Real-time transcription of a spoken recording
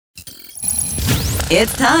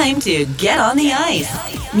It's time to get on the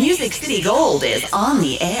ice. Music City Gold is on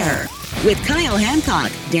the air with Kyle Hancock,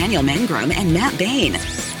 Daniel Mangrum, and Matt Bain.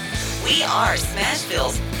 We are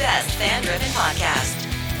Smashville's best fan-driven podcast,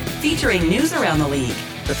 featuring news around the league,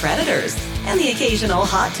 the Predators, and the occasional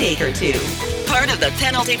hot take or two. Part of the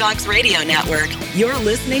Penalty Box Radio Network, you're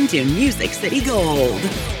listening to Music City Gold.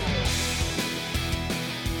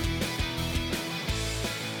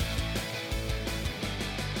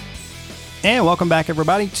 And welcome back,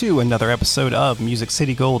 everybody, to another episode of Music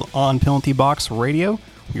City Gold on Penalty Box Radio.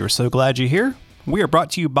 We are so glad you're here. We are brought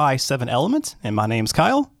to you by 7 Elements, and my name's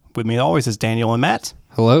Kyle. With me always is Daniel and Matt.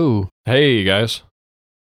 Hello. Hey, guys.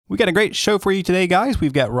 We got a great show for you today, guys.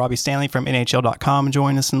 We've got Robbie Stanley from NHL.com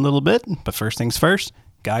joining us in a little bit. But first things first,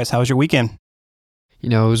 guys, how was your weekend? You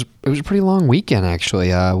know, it was a pretty long weekend,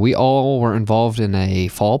 actually. We all were involved in a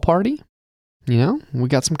fall party. You know, we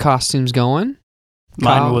got some costumes going.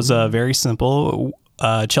 Mine was very simple.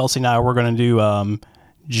 Chelsea and I were going to do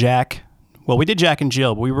Jack. Well, we did Jack and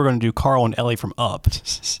Jill, but we were going to do Carl and Ellie from Up.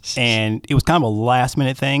 And it was kind of a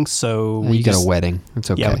last-minute thing, so you got a wedding. It's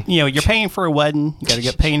okay. Yeah, you know, you're paying for a wedding. You got to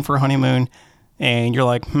get paying for a honeymoon. And you're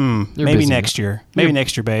like, maybe next year. Maybe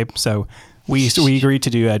next year, babe. So we agreed to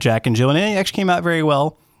do Jack and Jill, and it actually came out very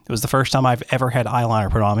well. It was the first time I've ever had eyeliner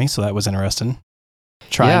put on me, so that was interesting.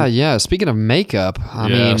 Yeah. Speaking of makeup, I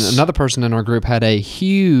mean, another person in our group had a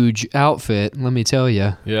huge outfit, let me tell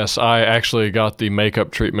you. Yes, I actually got the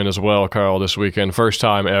makeup treatment as well, Carl, this weekend. First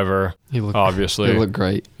time ever, obviously. You look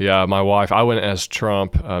great. Yeah, my wife, I went as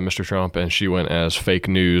Trump, Mr. Trump, and she went as Fake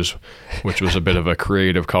News, which was a bit of a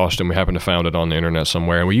creative costume. We happened to found it on the internet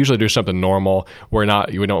somewhere. And we usually do something normal. We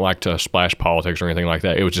don't like to splash politics or anything like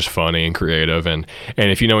that. It was just funny and creative. And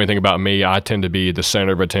if you know anything about me, I tend to be the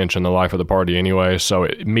center of attention, the life of the party anyway. So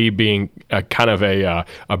me being kind of a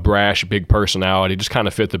brash, big personality just kind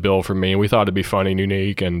of fit the bill for me. And we thought it'd be funny and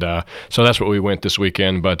unique. And so that's what we went this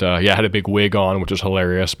weekend. But I had a big wig on, which was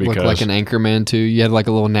hilarious because... Looked like an anchorman too. You had like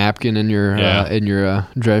a little napkin in your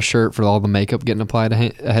dress shirt for all the makeup getting applied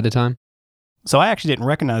ahead of time. So I actually didn't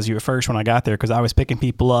recognize you at first when I got there because I was picking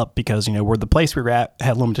people up because, you know, where the place we were at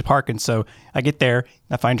had limited parking. So I get there,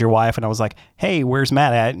 I find your wife, and I was like, hey, where's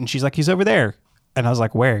Matt at? And she's like, he's over there. And I was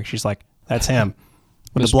like, where? She's like, that's him.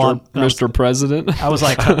 With the blonde, Mr. President. I was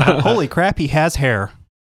like, holy crap, he has hair.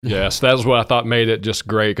 Yes, that was what I thought made it just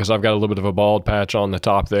great because I've got a little bit of a bald patch on the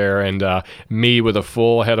top there, and me with a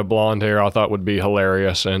full head of blonde hair I thought would be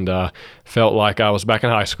hilarious, and felt like I was back in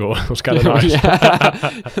high school. It was kind of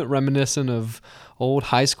nice. Reminiscent of old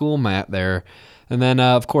high school Matt there. And then,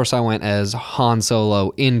 of course, I went as Han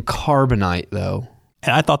Solo in Carbonite, though.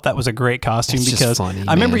 And I thought that was a great costume it's because funny,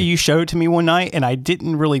 I remember you showed it to me one night and I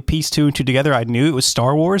didn't really piece two and two together. I knew it was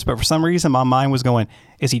Star Wars, but for some reason my mind was going,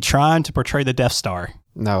 is he trying to portray the Death Star?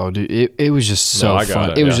 No, dude, it was just so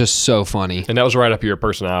funny. It was just so funny. And that was right up your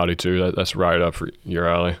personality, too. That's right up for your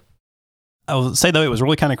alley. I will say, though, it was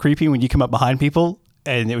really kind of creepy when you come up behind people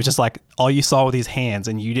and it was just like all you saw were these hands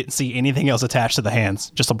and you didn't see anything else attached to the hands,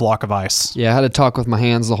 just a block of ice. Yeah, I had to talk with my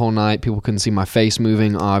hands the whole night. People couldn't see my face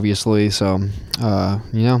moving, obviously. So,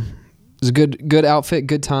 you know, it was a good outfit,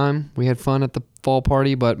 good time. We had fun at the fall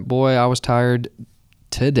party, but boy, I was tired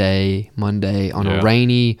today, Monday, on a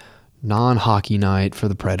rainy, non-hockey night for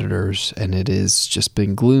the Predators, and it has just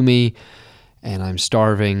been gloomy, and I'm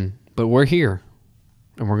starving, but we're here,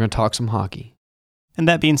 and we're going to talk some hockey. And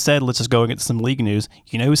that being said, let's just go and get some league news.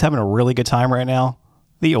 You know who's having a really good time right now?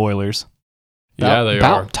 The Oilers. Yeah, they are.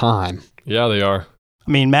 About time. Yeah, they are.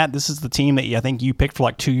 I mean, Matt, this is the team that I think you picked for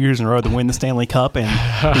like 2 years in a row to win the Stanley Cup, and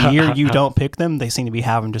the year you don't pick them, they seem to be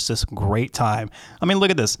having just this great time. I mean, look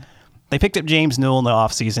at this. They picked up James Neal in the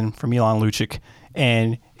offseason for Milan Lucic,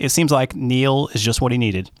 and it seems like Neal is just what he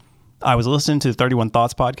needed. I was listening to the 31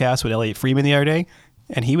 Thoughts podcast with Elliot Freeman the other day,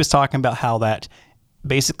 and he was talking about how that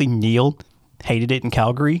basically Neal hated it in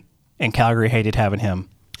Calgary, and Calgary hated having him.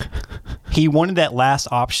 He wanted that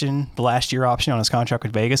last year option on his contract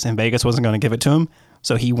with Vegas, and Vegas wasn't going to give it to him,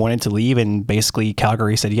 so he wanted to leave, and basically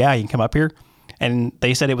Calgary said, yeah, you can come up here. And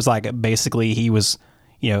they said it was like basically he was,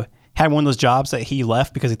 you know, had one of those jobs that he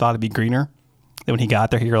left because he thought it'd be greener. Then when he got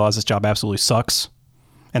there, he realized this job absolutely sucks.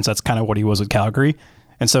 And so that's kind of what he was with Calgary.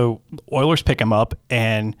 And so Oilers pick him up,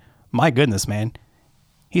 and my goodness, man,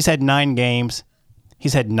 he's had 9 games.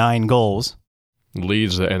 He's had 9 goals.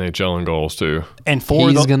 Leads the NHL in goals, too. And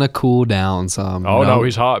he's going to cool down some. Oh, no,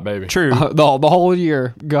 he's hot, baby. True. The whole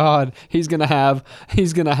year. God, he's going to have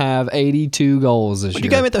 82 goals this year. But you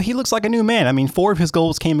got to admit, though, he looks like a new man. I mean, 4 of his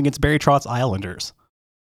goals came against Barry Trotz's Islanders.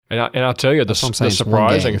 And I'll tell you, the what I'm saying, it's one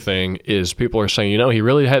surprising game. thing is people are saying, he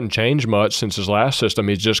really hadn't changed much since his last system.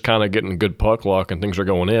 He's just kind of getting good puck luck and things are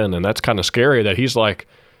going in. And that's kind of scary that he's like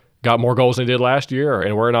got more goals than he did last year.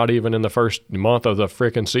 And we're not even in the first month of the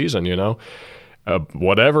freaking season,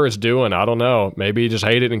 Whatever it's doing, I don't know. Maybe he just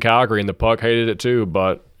hated it in Calgary and the puck hated it too,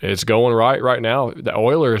 but it's going right now. The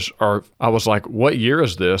Oilers I was like, what year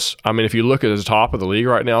is this? I mean, if you look at the top of the league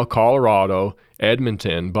right now, Colorado,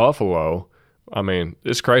 Edmonton, Buffalo, I mean,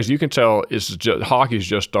 it's crazy. You can tell hockey's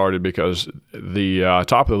just started because the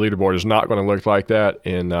top of the leaderboard is not going to look like that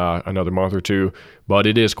in another month or two. But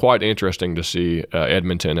it is quite interesting to see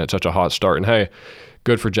Edmonton at such a hot start. And hey,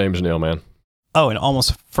 good for James Neal, man. Oh, and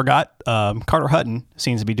almost forgot, Carter Hutton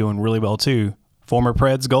seems to be doing really well too. Former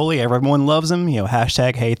Preds goalie, everyone loves him.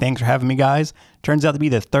 Hashtag, hey, thanks for having me, guys. Turns out to be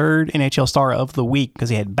the third NHL star of the week because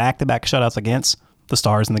he had back-to-back shutouts against the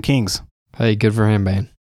Stars and the Kings. Hey, good for him, Bane.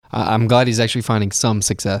 I'm glad he's actually finding some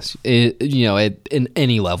success, in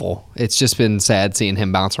any level. It's just been sad seeing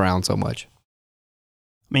him bounce around so much.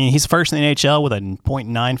 I mean, he's first in the NHL with a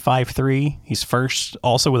 .953. He's first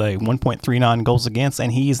also with a 1.39 goals against,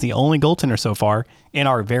 and he's the only goaltender so far in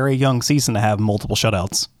our very young season to have multiple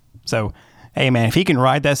shutouts. So, hey, man, if he can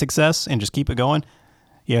ride that success and just keep it going,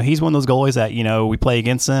 he's one of those goalies that, we play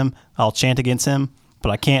against him, I'll chant against him, but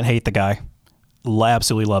I can't hate the guy.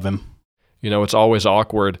 Absolutely love him. It's always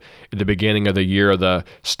awkward at the beginning of the year. The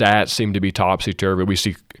stats seem to be topsy-turvy. We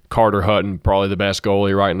see Carter Hutton, probably the best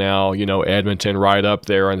goalie right now. Edmonton right up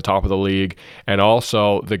there on the top of the league. And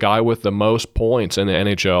also, the guy with the most points in the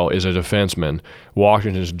NHL is a defenseman.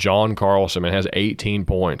 Washington's John Carlson, has 18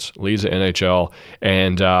 points, leads the NHL.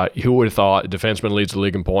 And who would have thought a defenseman leads the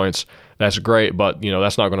league in points? That's great, but,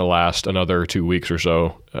 that's not going to last another 2 weeks or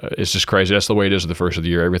so. It's just crazy. That's the way it is at the first of the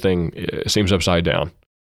year. Everything seems upside down.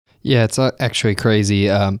 Yeah, it's actually crazy.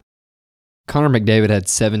 Connor McDavid had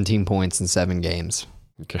 17 points in 7 games.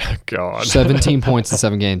 God. 17 points in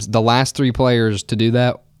 7 games. The last 3 players to do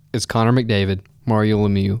that is Connor McDavid, Mario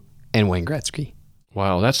Lemieux, and Wayne Gretzky.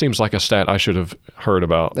 Wow, that seems like a stat I should have heard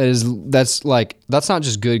about. That's not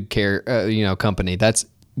just good company. That's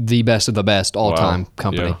the best of the best all-time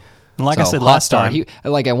company. Yeah. And like I said last time,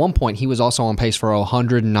 at one point he was also on pace for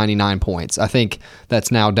 199 points. I think that's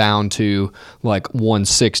now down to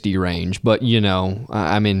 160 range. But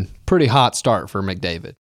pretty hot start for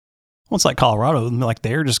McDavid. Well, it's like Colorado,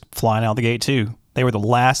 they're just flying out the gate too. They were the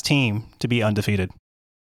last team to be undefeated.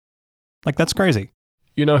 That's crazy.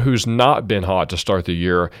 Who's not been hot to start the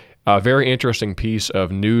year? A very interesting piece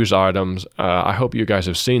of news items. I hope you guys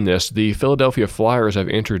have seen this. The Philadelphia Flyers have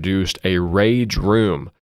introduced a Rage Room.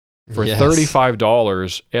 For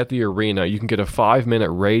 $35 at the arena, you can get a 5-minute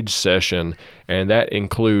rage session, and that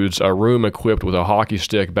includes a room equipped with a hockey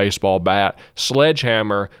stick, baseball bat,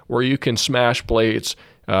 sledgehammer, where you can smash plates,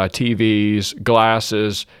 TVs,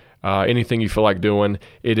 glasses, anything you feel like doing.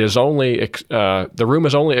 It is only the room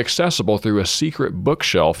is only accessible through a secret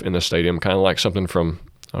bookshelf in the stadium, kind of like something from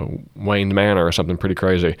Wayne Manor or something pretty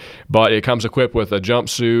crazy. But it comes equipped with a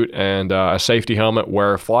jumpsuit and a safety helmet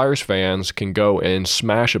where Flyers fans can go and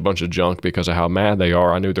smash a bunch of junk because of how mad they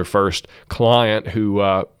are. I knew their first client who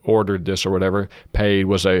ordered this or whatever, paid,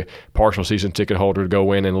 was a partial season ticket holder to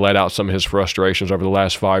go in and let out some of his frustrations over the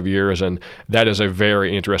last 5 years. And that is a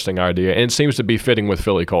very interesting idea. And it seems to be fitting with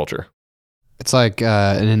Philly culture. It's like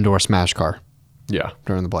an indoor smash car. Yeah.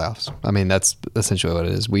 During the playoffs. I mean, that's essentially what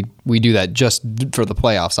it is. We do that just for the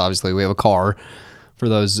playoffs, obviously. We have a car, for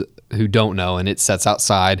those who don't know, and it sets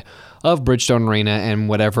outside of Bridgestone Arena, and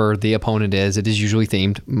whatever the opponent is, it is usually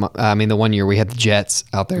themed. I mean, the one year we had the Jets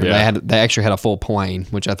out there. Yeah. They actually had a full plane,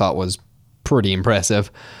 which I thought was pretty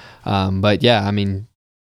impressive. But yeah, I mean,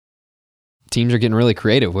 teams are getting really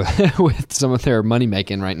creative with some of their money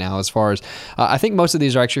making right now. As far as I think most of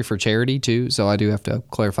these are actually for charity too, so I do have to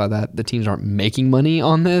clarify that the teams aren't making money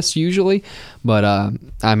on this usually. But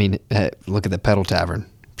I mean, look at the Pedal Tavern.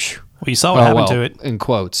 Well, you saw what happened to it. In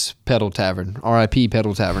quotes, Pedal Tavern, R.I.P.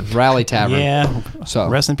 Pedal Tavern, Rally Tavern. Yeah. So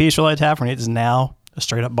rest in peace, Rally Tavern. It is now a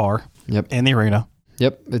straight up bar. Yep. In the arena.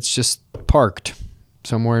 Yep. It's just parked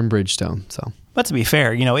somewhere in Bridgestone. So, but to be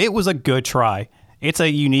fair, it was a good try. It's a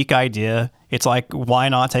unique idea. It's like, why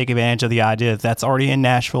not take advantage of the idea that's already in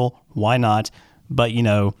Nashville? Why not? But,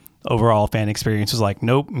 overall fan experience was like,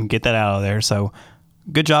 nope, get that out of there. So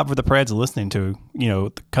good job for the Preds listening to,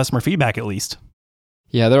 the customer feedback at least.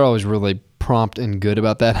 Yeah, they're always really prompt and good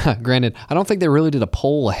about that. Granted, I don't think they really did a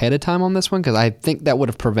poll ahead of time on this one because I think that would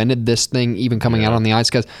have prevented this thing even coming out on the ice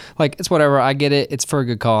because, it's whatever. I get it. It's for a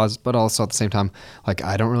good cause. But also at the same time,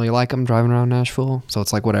 I don't really like them driving around Nashville. So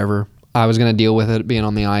it's whatever. I was going to deal with it being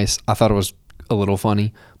on the ice. I thought it was a little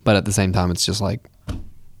funny, but at the same time, it's just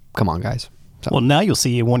come on, guys. So. Well, now you'll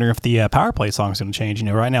see. You wonder if the power play song is going to change. You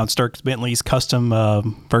know, right now it's Dierks Bentley's custom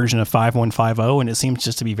version of 5150, and it seems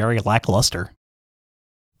just to be very lackluster.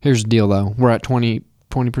 Here's the deal, though. We're at 20%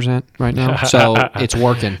 right now, so it's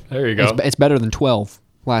working. There you go. It's better than 12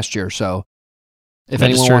 last year, so if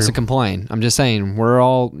That is anyone true. wants to complain, I'm just saying, we're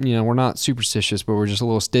all, we're not superstitious, but we're just a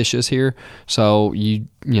little stitious here, so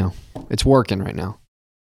it's working right now.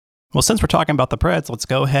 Well, since we're talking about the Preds, let's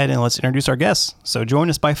go ahead and let's introduce our guests. So join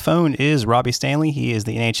us by phone is Robbie Stanley. He is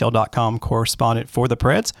the NHL.com correspondent for the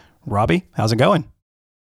Preds. Robbie, how's it going?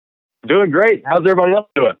 Doing great. How's everybody else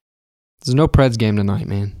doing? There's no Preds game tonight,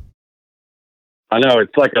 man. I know,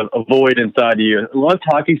 it's like a void inside of you. Once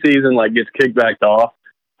hockey season gets kicked back off,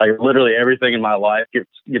 literally everything in my life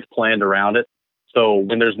gets planned around it. So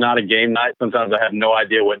when there's not a game night, sometimes I have no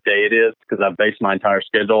idea what day it is because I've based my entire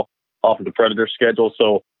schedule off of the Predators schedule.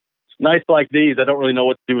 So nights like these, I don't really know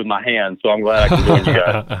what to do with my hands. So I'm glad I can join you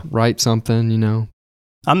guys. Write something,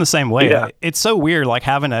 I'm the same way. Yeah. It's so weird,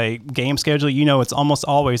 having a game schedule. It's almost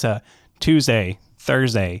always a Tuesday,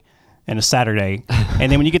 Thursday, and a Saturday.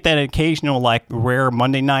 And then when you get that occasional, rare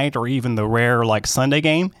Monday night or even the rare, Sunday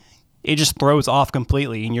game, it just throws off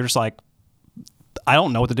completely. And you're just like, I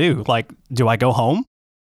don't know what to do. Do I go home?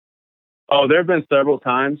 Oh, there have been several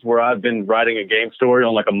times where I've been writing a game story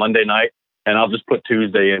on a Monday night, and I'll just put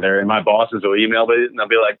Tuesday in there, and my bosses will email me, and I'll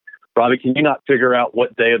be like, Robbie, can you not figure out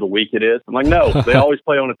what day of the week it is? I'm like, no, they always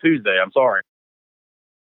play on a Tuesday. I'm sorry.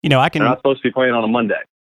 I can. They're not supposed to be playing on a Monday.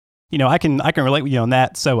 I can relate with you on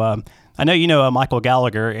that. So I know Michael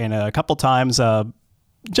Gallagher, and a couple times,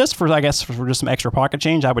 just for just some extra pocket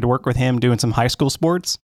change, I would work with him doing some high school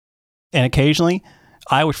sports, and occasionally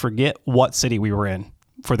I would forget what city we were in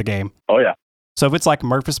for the game. Oh yeah. So if it's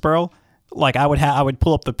Murfreesboro, I would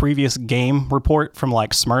pull up the previous game report from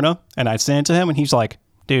Smyrna, and I'd send it to him, and he's like,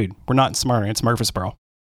 "Dude, we're not in Smyrna, it's Murfreesboro."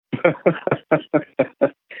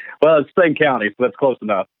 Well, it's the same county, so that's close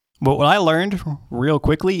enough. But what I learned real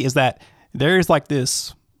quickly is that there's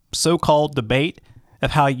this so-called debate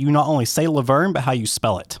of how you not only say Laverne, but how you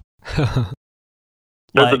spell it.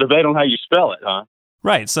 There's a debate on how you spell it, huh?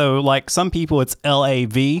 Right. So some people it's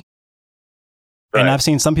L-A-V, and Right. I've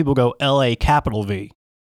seen some people go L-A capital V.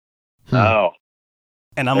 Oh.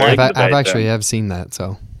 And I'm Very like, good. I've seen that,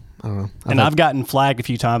 so I don't know. I've gotten flagged a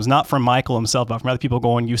few times, not from Michael himself, but from other people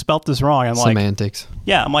going, "You spelt this wrong." I'm like, semantics.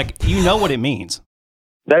 yeah, I'm like, you know what it means.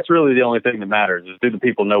 That's really the only thing that matters is do the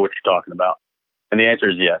people know what you're talking about? And the answer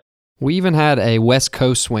is yes. We even had a West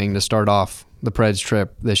Coast swing to start off the Preds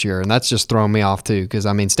trip this year, and that's just throwing me off too. Because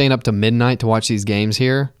staying up to midnight to watch these games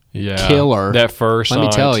here, killer. That first, let me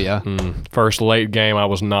tell you, first late game, I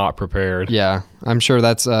was not prepared. Yeah, I'm sure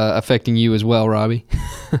that's affecting you as well, Robbie.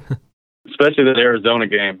 Especially the Arizona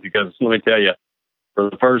game, because let me tell you, for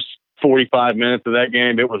the first 45 minutes of that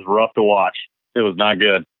game, it was rough to watch. It was not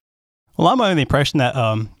good. Well, I'm under the impression that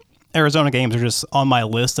Arizona games are just on my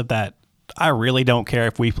list of that. I really don't care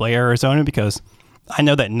if we play Arizona because I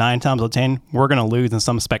know that 9 times out of 10 we're going to lose in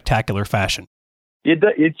some spectacular fashion.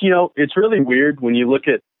 It's really weird when you look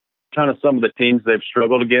at kind of some of the teams they've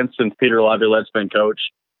struggled against since Peter Laviolette's been coach.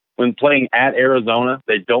 When playing at Arizona,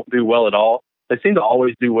 they don't do well at all. They seem to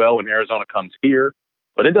always do well when Arizona comes here,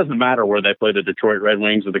 but it doesn't matter where they play the Detroit Red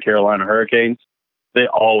Wings or the Carolina Hurricanes. They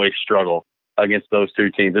always struggle against those two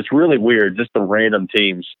teams. It's really weird, just the random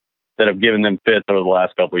teams that have given them fits over the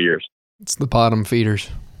last couple of years. It's the bottom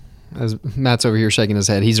feeders. As Matt's over here shaking his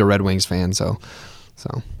head, he's a Red Wings fan, so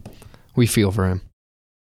we feel for him.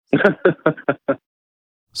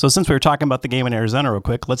 So since we were talking about the game in Arizona real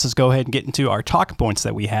quick, let's just go ahead and get into our talking points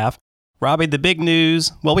that we have. Robbie, the big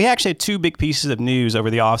news. Well, we actually had 2 big pieces of news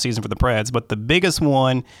over the offseason for the Preds, but the biggest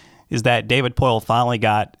one is that David Poile finally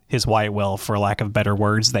got his white whale, for lack of better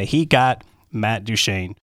words, that he got Matt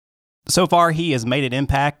Duchene. So far, he has made an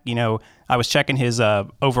impact. I was checking his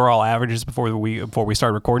overall averages before we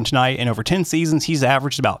started recording tonight, and over 10 seasons, he's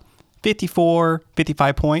averaged about 54,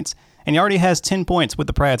 55 points, and he already has 10 points with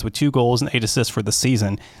the Preds with 2 goals and 8 assists for the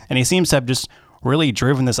season, and he seems to have just really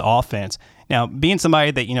driven this offense. Now, being somebody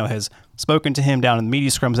that, has spoken to him down in the media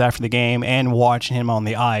scrums after the game and watching him on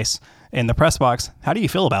the ice in the press box, how do you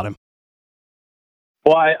feel about him?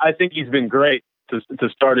 Well, I think he's been great to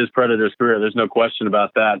start his Predators career. There's no question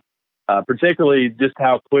about that. Particularly just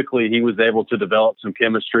how quickly he was able to develop some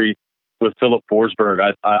chemistry with Philip Forsberg,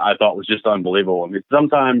 I thought was just unbelievable. I mean,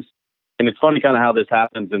 sometimes, and it's funny kind of how this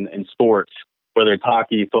happens in sports, whether it's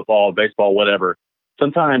hockey, football, baseball, whatever.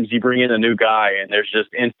 Sometimes you bring in a new guy and there's just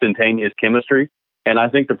instantaneous chemistry. And I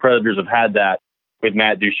think the Predators have had that with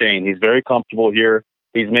Matt Duchene. He's very comfortable here.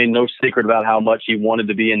 He's made no secret about how much he wanted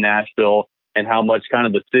to be in Nashville and how much kind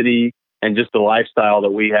of the city and just the lifestyle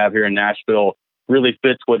that we have here in Nashville really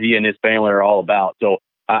fits what he and his family are all about. So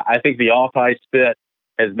I think the off-ice fit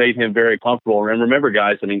has made him very comfortable. And remember,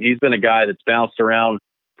 guys, I mean, he's been a guy that's bounced around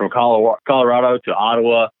from Colorado to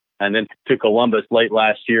Ottawa and then to Columbus late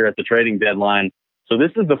last year at the trading deadline. So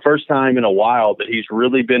this is the first time in a while that he's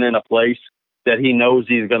really been in a place that he knows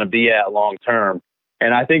he's going to be at long term.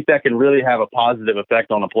 And I think that can really have a positive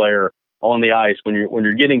effect on a player on the ice when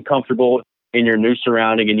you're getting comfortable in your new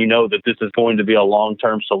surrounding and you know that this is going to be a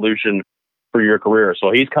long-term solution for your career.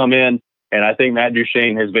 So he's come in, and I think Matt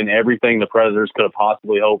Duchene has been everything the Predators could have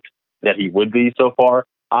possibly hoped that he would be so far.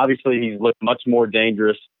 Obviously, he's looked much more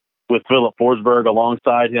dangerous with Philip Forsberg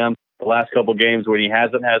alongside him. The last couple games when he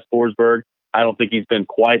hasn't had Forsberg, I don't think he's been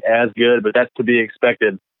quite as good, but that's to be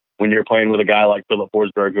expected when you're playing with a guy like Philip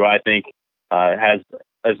Forsberg, who I think has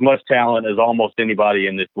as much talent as almost anybody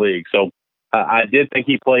in this league. So I did think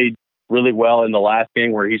he played really well in the last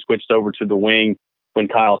game where he switched over to the wing when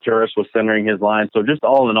Kyle Turris was centering his line. So just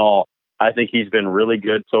all in all, I think he's been really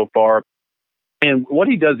good so far. And what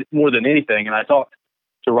he does more than anything, and I talked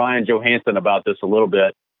to Ryan Johansson about this a little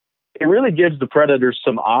bit, it really gives the Predators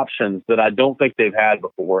some options that I don't think they've had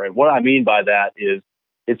before. And what I mean by that is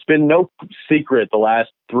it's been no secret the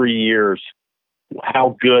last 3 years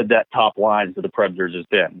how good that top line for the Predators has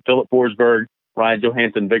been. Philip Forsberg, Ryan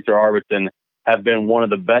Johansson, Victor Arvidsson have been one of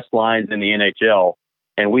the best lines in the NHL.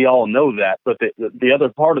 And we all know that. But the other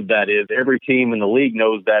part of that is every team in the league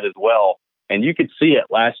knows that as well. And you could see it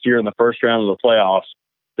last year in the first round of the playoffs.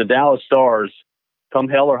 The Dallas Stars, come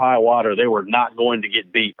hell or high water, they were not going to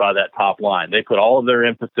get beat by that top line. They put all of their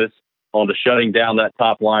emphasis onto shutting down that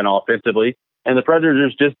top line offensively. And the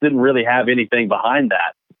Predators just didn't really have anything behind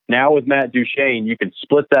that. Now with Matt Duchene, you can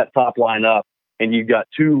split that top line up, and you've got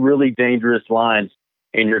two really dangerous lines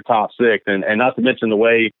in your top six. And not to mention the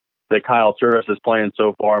way that Kyle Turris is playing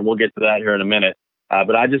so far, and we'll get to that here in a minute.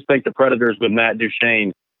 But I just think the Predators with Matt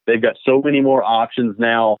Duchene, they've got so many more options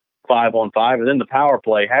now, 5-on-5. And then the power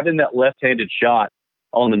play, having that left-handed shot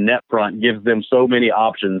on the net front gives them so many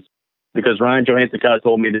options, because Ryan Johansson kind of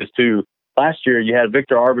told me this too. Last year, you had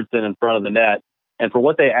Victor Arvidsson in front of the net, and for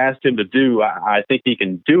what they asked him to do, I think he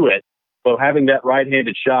can do it. But having that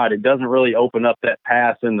right-handed shot, it doesn't really open up that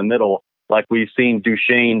pass in the middle like we've seen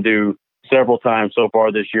Duchene do several times so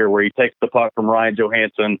far this year, where he takes the puck from Ryan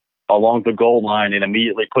Johansson along the goal line and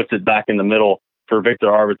immediately puts it back in the middle for Victor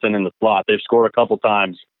Arvidsson in the slot. They've scored a couple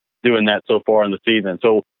times doing that so far in the season.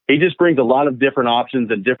 So he just brings a lot of different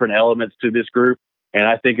options and different elements to this group, and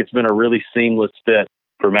I think it's been a really seamless fit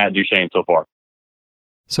for Matt Duchene so far.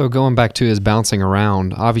 So going back to his bouncing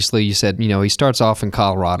around, obviously you said, he starts off in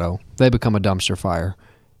Colorado. They become a dumpster fire.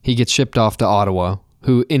 He gets shipped off to Ottawa,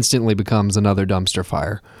 who instantly becomes another dumpster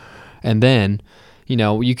fire. And then,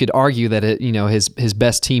 you could argue that his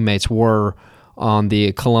best teammates were on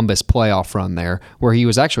the Columbus playoff run there, where he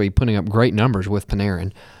was actually putting up great numbers with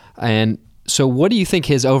Panarin. And so what do you think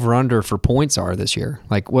his over-under for points are this year?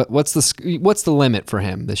 Like what's the limit for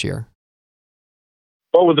him this year?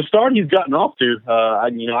 Well, with the start he's gotten off to,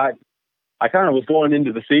 I kind of was going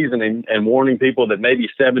into the season and warning people that maybe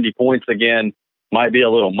 70 points again might be a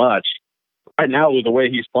little much. Right now, with the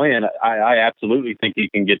way he's playing, I absolutely think he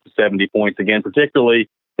can get to 70 points again, particularly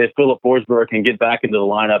if Philip Forsberg can get back into the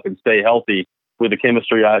lineup and stay healthy with the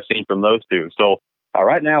chemistry I've seen from those two. So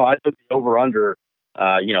right now, I took the over-under,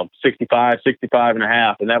 65 and a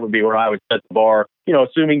half, and that would be where I would set the bar,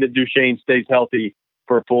 assuming that Duchene stays healthy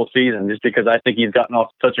for a full season, just because I think he's gotten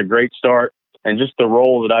off such a great start, and just the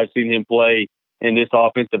role that I've seen him play in this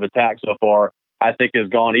offensive attack so far, I think has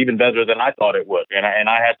gone even better than I thought it would. And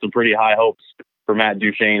I had some pretty high hopes for Matt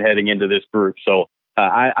Duchene heading into this group. So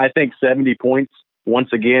I think 70 points, once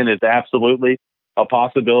again, is absolutely a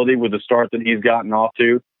possibility with the start that he's gotten off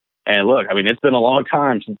to. And look, it's been a long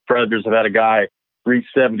time since the Predators have had a guy reach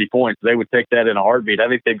 70 points. They would take that in a heartbeat. I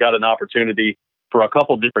think they've got an opportunity for a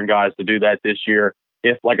couple different guys to do that this year.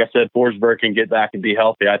 If, like I said, Forsberg can get back and be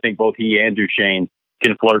healthy, I think both he and Duchene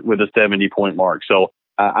can flirt with a 70-point mark. So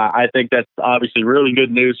I think that's obviously really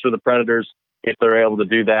good news for the Predators if they're able to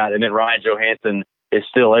do that. And then Ryan Johansson is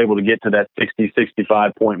still able to get to that 60,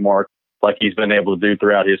 65-point mark like he's been able to do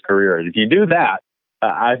throughout his career. If you do that,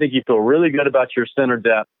 I think you feel really good about your center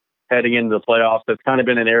depth heading into the playoffs. That's kind of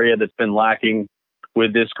been an area that's been lacking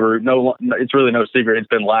with this group. No, it's really no secret. It's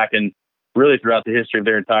been lacking really throughout the history of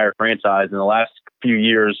their entire franchise. In the last few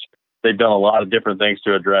years, they've done a lot of different things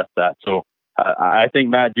to address that. So I think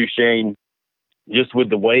Matt Duchene, just with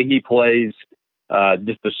the way he plays,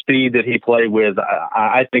 just the speed that he played with,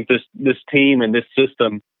 I think this team and this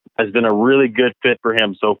system has been a really good fit for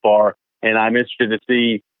him so far. And I'm interested to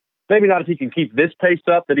see Maybe not if he can keep this pace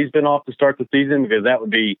up that he's been off to start the season, because that would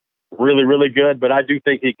be really, really good. But I do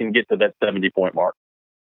think he can get to that 70-point mark.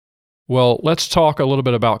 Well, let's talk a little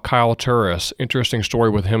bit about Kyle Turris. Interesting story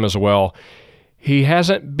with him as well. He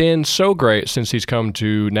hasn't been so great since he's come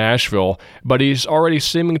to Nashville, but he's already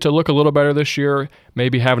seeming to look a little better this year,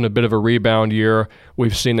 maybe having a bit of a rebound year.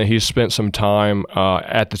 We've seen that he's spent some time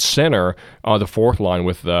at the center, the fourth line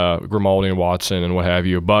with Grimaldi and Watson and what have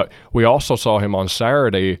you. But we also saw him on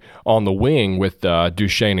Saturday on the wing with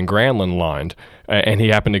Duchesne and Granlund lined, and he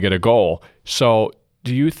happened to get a goal. So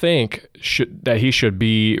do you think that he should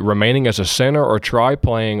be remaining as a center or try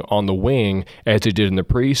playing on the wing as he did in the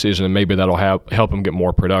preseason, and maybe that'll help him get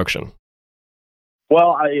more production?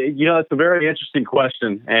 Well, it's a very interesting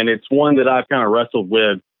question, and it's one that I've kind of wrestled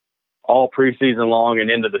with all preseason long and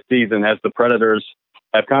into the season, as the Predators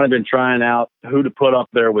have kind of been trying out who to put up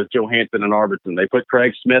there with Johansson and Arvidsson. They put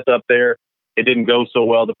Craig Smith up there. It didn't go so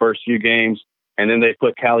well the first few games, and then they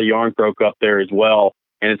put Calle Jarnkrok up there as well.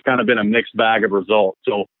 And it's kind of been a mixed bag of results.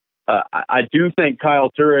 So I do think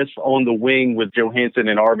Kyle Turris on the wing with Johansson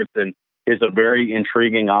and Arvidsson is a very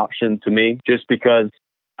intriguing option to me, just because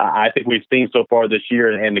I think we've seen so far this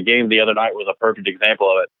year, and the game the other night was a perfect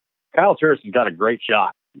example of it. Kyle Turris has got a great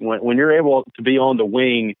shot. When you're able to be on the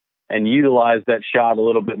wing and utilize that shot a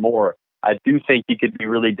little bit more, I do think he could be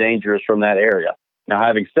really dangerous from that area. Now,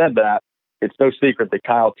 having said that, it's no secret that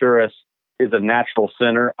Kyle Turris is a natural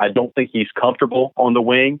center. I don't think he's comfortable on the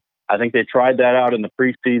wing. I think they tried that out in the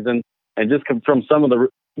preseason, and just from some of the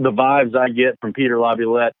vibes I get from Peter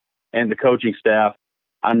Laviolette and the coaching staff,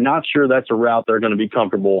 I'm not sure that's a route they're going to be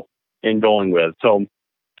comfortable in going with. So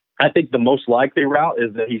I think the most likely route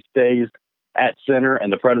is that he stays at center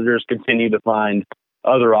and the Predators continue to find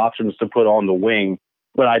other options to put on the wing.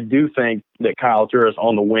 But I do think that Kyle Turris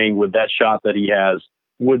on the wing with that shot that he has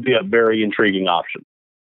would be a very intriguing option.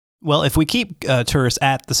 Well, if we keep Turris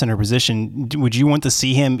at the center position, would you want to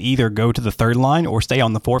see him either go to the third line or stay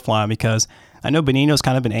on the fourth line? Because I know Bonino's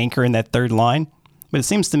kind of been anchoring that third line, but it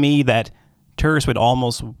seems to me that Turris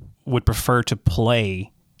would prefer to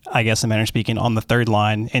play, I guess in manner of speaking, on the third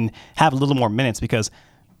line and have a little more minutes, because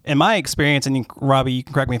in my experience, and Robbie, you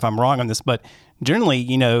can correct me if I'm wrong on this, but generally,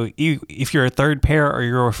 if you're a third pair or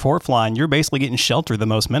you're a fourth line, you're basically getting sheltered the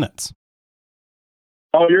most minutes.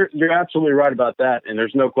 Oh, you're absolutely right about that, and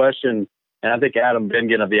there's no question. And I think Adam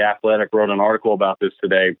Bengen of The Athletic wrote an article about this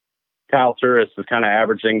today. Kyle Turris is kind of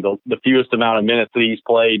averaging the fewest amount of minutes that he's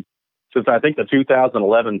played since, I think, the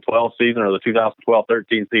 2011-12 season or the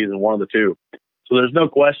 2012-13 season, one of the two. So there's no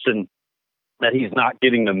question that he's not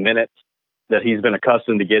getting the minutes that he's been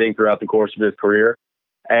accustomed to getting throughout the course of his career.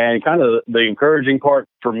 And kind of the encouraging part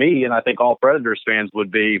for me, and I think all Predators fans,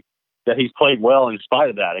 would be that he's played well in spite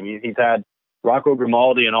of that. I mean, he's had Rocco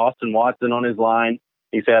Grimaldi and Austin Watson on his line.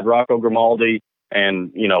 He's had Rocco Grimaldi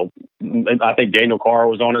and, I think Daniel Carr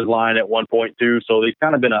was on his line at one point too. So he's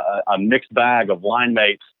kind of been a mixed bag of line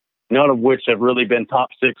mates, none of which have really been top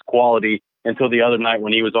six quality until the other night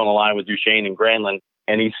when he was on the line with Duchesne and Granlund,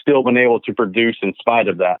 and he's still been able to produce in spite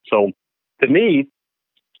of that. So to me,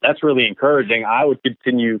 that's really encouraging. I would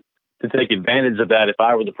continue to take advantage of that if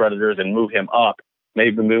I were the Predators and move him up,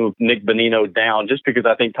 maybe move Nick Bonino down, just because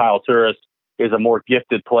I think Kyle Turris is a more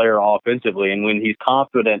gifted player offensively. And when he's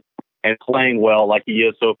confident and playing well like he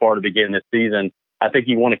is so far to begin this season, I think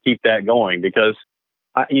you want to keep that going because,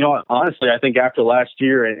 honestly, I think after last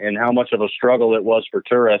year and how much of a struggle it was for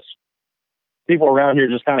Turris, people around here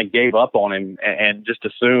just kind of gave up on him and just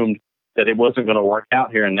assumed that it wasn't going to work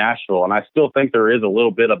out here in Nashville. And I still think there is a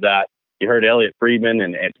little bit of that. You heard Elliot Friedman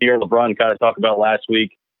and Pierre LeBrun kind of talk about last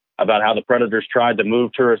week about how the Predators tried to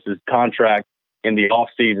move Turris's contract in the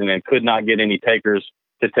offseason and could not get any takers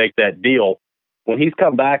to take that deal. When he's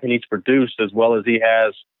come back and he's produced as well as he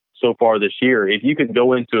has so far this year, if you could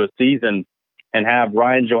go into a season and have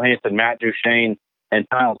Ryan Johansson, Matt Duchesne, and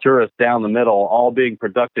Kyle Turris down the middle, all being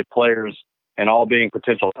productive players and all being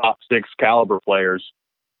potential top six caliber players,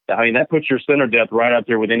 I mean, that puts your center depth right up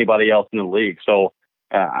there with anybody else in the league. So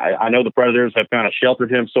I know the Predators have kind of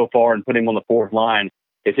sheltered him so far and put him on the fourth line.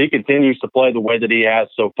 If he continues to play the way that he has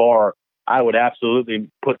so far, I would absolutely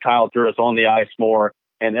put Kyle Turris on the ice more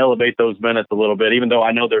and elevate those minutes a little bit, even though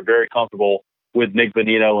I know they're very comfortable with Nick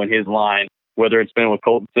Bonino and his line, whether it's been with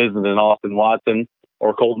Colton Sissons and Austin Watson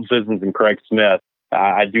or Colton Sissons and Craig Smith.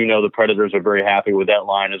 I do know the Predators are very happy with that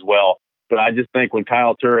line as well. But I just think when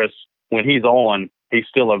Kyle Turris, when he's on, he's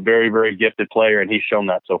still a very, very gifted player, and he's shown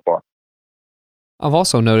that so far. I've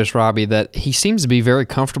also noticed, Robbie, that he seems to be very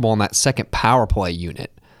comfortable on that second power play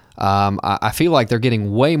unit. I feel like they're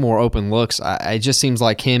getting way more open looks. It just seems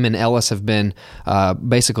like him and Ellis have been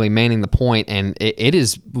basically manning the point, and it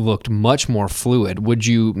has looked much more fluid. Would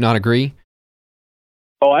you not agree?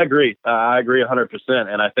 Oh, I agree. I agree 100%.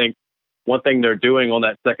 And I think one thing they're doing on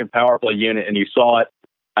that second power play unit, and you saw it,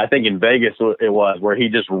 I think in Vegas it was, where he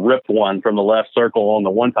just ripped one from the left circle on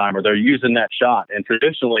the one-timer. They're using that shot. And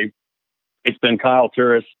traditionally, it's been Kyle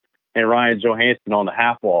Turris and Ryan Johansson on the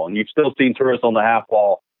half wall. And you've still seen Turris on the half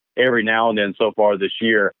wall every now and then so far this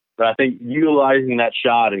year. But I think utilizing that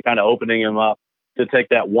shot and kind of opening him up to take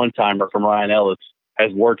that one-timer from Ryan Ellis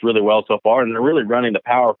has worked really well so far. And they're really running the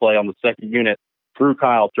power play on the second unit through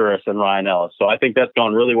Kyle Turris and Ryan Ellis. So I think that's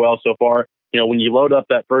gone really well so far. You know, when you load up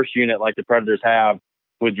that first unit like the Predators have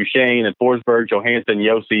with Duchesne and Forsberg, Johansson,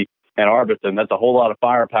 Yossi, and Arvidsson, that's a whole lot of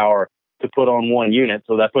firepower to put on one unit.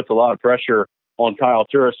 So that puts a lot of pressure on Kyle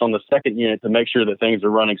Turris on the second unit to make sure that things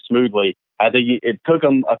are running smoothly. I think it took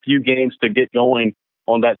them a few games to get going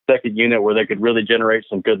on that second unit where they could really generate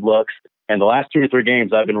some good looks. And the last 2 or 3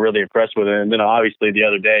 games, I've been really impressed with it. And then obviously the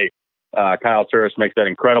other day, Kyle Turris makes that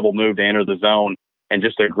incredible move to enter the zone and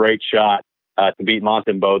just a great shot to beat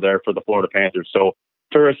Montembeault there for the Florida Panthers. So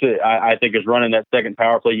Turris, I think, is running that second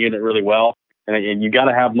power play unit really well. And you got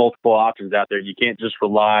to have multiple options out there. You can't just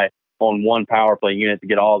rely on one power play unit to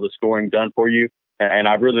get all the scoring done for you. And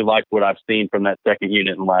I really like what I've seen from that second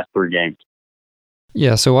unit in the last 3 games.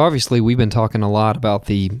 Yeah, so obviously we've been talking a lot about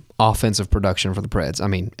the offensive production for the Preds. I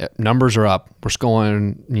mean, numbers are up. We're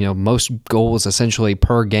scoring, most goals essentially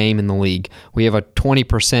per game in the league. We have a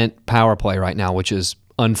 20% power play right now, which is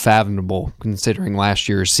unfathomable considering last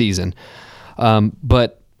year's season.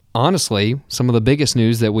 But honestly, some of the biggest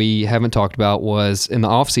news that we haven't talked about was in the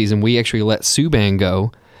offseason, we actually let Subban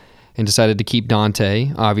go and decided to keep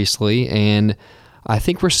Dante, obviously, and I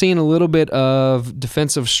think we're seeing a little bit of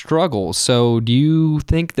defensive struggles. So do you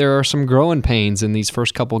think there are some growing pains in these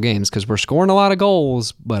first couple games? Because we're scoring a lot of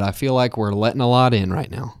goals, but I feel like we're letting a lot in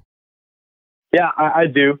right now. Yeah, I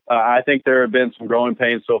do. I think there have been some growing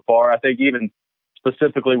pains so far. I think even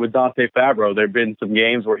specifically with Dante Fabro, there have been some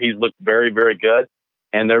games where he's looked very, very good.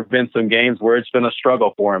 And there have been some games where it's been a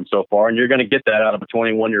struggle for him so far. And you're going to get that out of a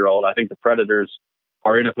 21-year-old. I think the Predators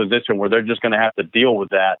are in a position where they're just going to have to deal with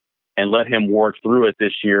that and let him work through it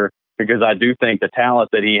this year, because I do think the talent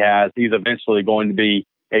that he has, he's eventually going to be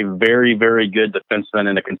a very, very good defenseman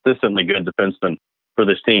and a consistently good defenseman for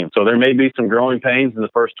this team. So there may be some growing pains in the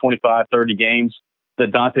first 25, 30 games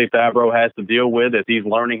that Dante Fabro has to deal with as he's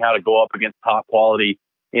learning how to go up against top quality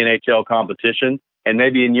NHL competition. And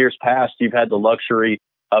maybe in years past, you've had the luxury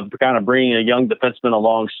of kind of bringing a young defenseman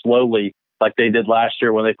along slowly, like they did last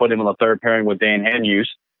year when they put him on the third pairing with Dan Hughes.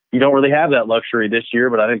 You don't really have that luxury this year,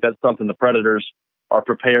 but I think that's something the Predators are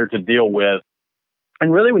prepared to deal with.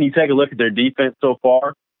 And really, when you take a look at their defense so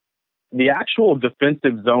far, the actual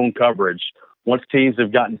defensive zone coverage, once teams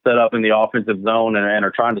have gotten set up in the offensive zone and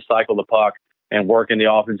are trying to cycle the puck and work in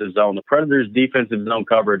the offensive zone, the Predators' defensive zone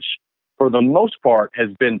coverage, for the most part, has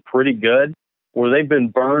been pretty good. Where they've been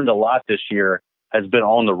burned a lot this year has been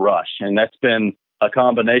on the rush, and that's been a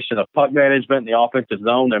combination of puck management in the offensive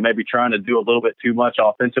zone. They're maybe trying to do a little bit too much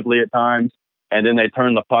offensively at times, and then they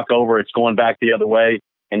turn the puck over. It's going back the other way,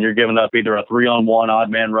 and you're giving up either a 3-on-1 odd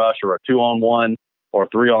man rush or a 2-on-1 or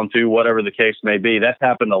 3-on-2, whatever the case may be. That's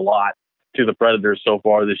happened a lot to the Predators so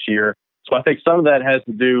far this year. So I think some of that has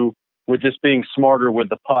to do with just being smarter with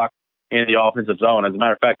the puck in the offensive zone. As a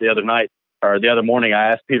matter of fact, the other morning,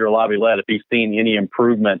 I asked Peter Laviolette if he's seen any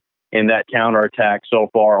improvement in that counterattack so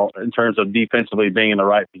far in terms of defensively being in the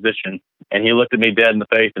right position. And he looked at me dead in the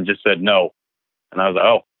face and just said no. And I was like,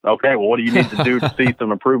 oh, okay, well, what do you need to do to see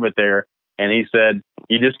some improvement there? And he said,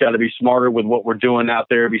 you just got to be smarter with what we're doing out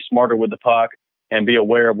there, be smarter with the puck, and be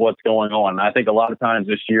aware of what's going on. And I think a lot of times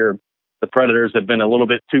this year, the Predators have been a little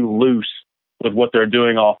bit too loose with what they're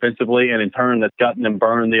doing offensively, and in turn, that's gotten them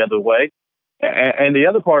burned the other way. And the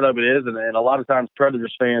other part of it is, and a lot of times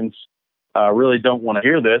Predators fans really don't want to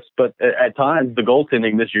hear this, but at times the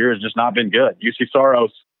goaltending this year has just not been good. Juuse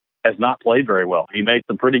Saros has not played very well. He made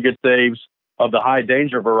some pretty good saves of the high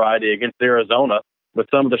danger variety against Arizona, but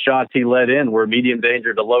some of the shots he let in were medium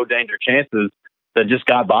danger to low danger chances that just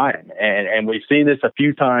got by him. And we've seen this a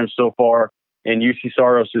few times so far in Juuse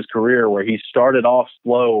Saros' career, where he started off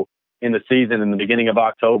slow in the season in the beginning of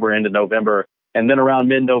October into November, and then around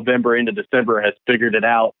mid-November into December has figured it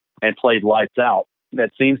out and played lights out.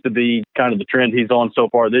 That seems to be kind of the trend he's on so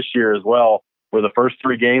far this year as well, where the first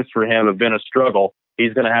 3 games for him have been a struggle.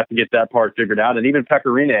 He's going to have to get that part figured out. And even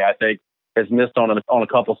Pecorine, I think, has missed on a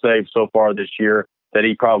couple saves so far this year that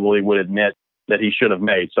he probably would admit that he should have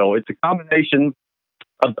made. So it's a combination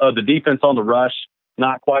of the defense on the rush,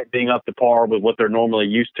 not quite being up to par with what they're normally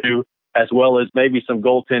used to, as well as maybe some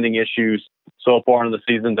goaltending issues so far in the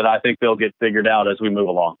season that I think they'll get figured out as we move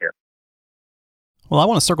along here. Well, I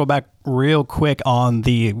want to circle back real quick on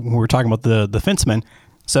when we're talking about the defenseman.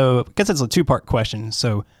 So I guess it's a two-part question.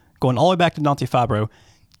 So going all the way back to Dante Fabro,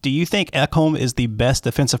 do you think Ekholm is the best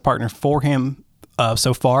defensive partner for him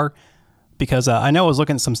so far? Because I know I was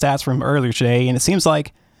looking at some stats from earlier today, and it seems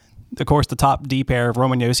like, of course, the top D pair of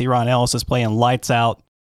Roman Josi, Ron Ellis is playing lights out.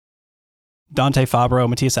 Dante Fabro,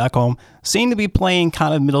 Matthias Ekholm seem to be playing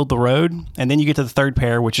kind of middle of the road. And then you get to the third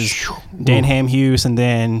pair, which is Dan Hamhuis. And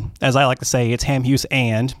then, as I like to say, it's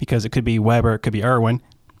Hamhuis because it could be Weber, it could be Irwin.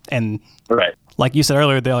 And right, like you said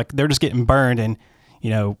earlier, they're just getting burned. And,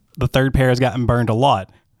 the third pair has gotten burned a lot.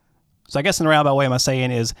 So I guess in a roundabout way, am I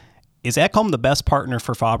saying is Ekholm the best partner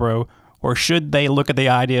for Fabro? Or should they look at the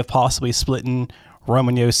idea of possibly splitting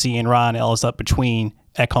Roman Josi and Ron Ellis up between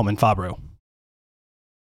Ekholm and Fabro?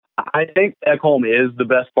 I think Ekholm is the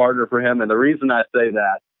best partner for him, and the reason I say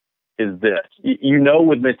that is this.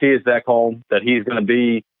 With Matthias Ekholm that he's going to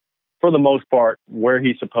be, for the most part, where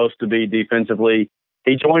he's supposed to be defensively.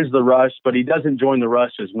 He joins the rush, but he doesn't join the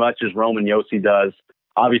rush as much as Roman Josi does.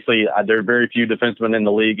 Obviously, there are very few defensemen in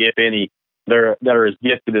the league, if any, that are as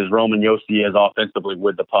gifted as Roman Josi is offensively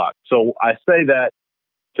with the puck. So I say that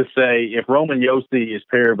to say if Roman Josi is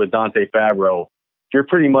paired with Dante Fabro, you're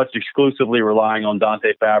pretty much exclusively relying on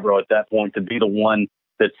Dante Fabro at that point to be the one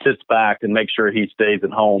that sits back and makes sure he stays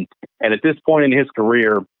at home. And at this point in his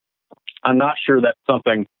career, I'm not sure that's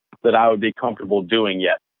something that I would be comfortable doing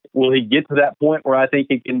yet. Will he get to that point where I think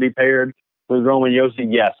he can be paired with Roman Josi?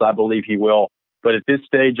 Yes, I believe he will. But at this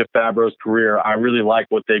stage of Fabro's career, I really like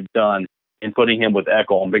what they've done in putting him with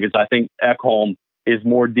Ekholm, because I think Ekholm is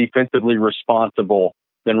more defensively responsible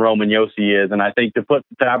than Roman Josi is. And I think to put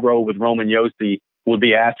Fabro with Roman Josi would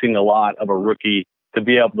be asking a lot of a rookie to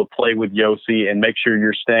be able to play with Josi and make sure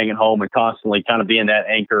you're staying at home and constantly kind of being that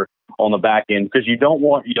anchor on the back end, because you don't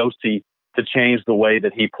want Josi to change the way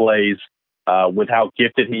that he plays with how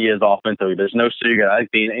gifted he is offensively. There's no secret. I think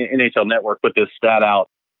the NHL Network put this stat out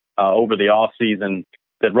over the offseason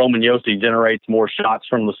that Roman Josi generates more shots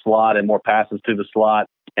from the slot and more passes to the slot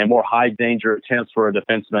and more high danger attempts for a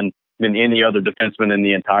defenseman than any other defenseman in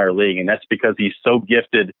the entire league. And that's because he's so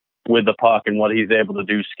gifted with the puck and what he's able to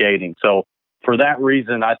do skating. So for that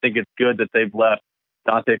reason, I think it's good that they've left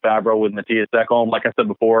Dante Fabro with Matthias Ekholm. Like I said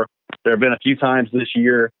before, there have been a few times this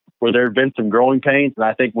year where there have been some growing pains. And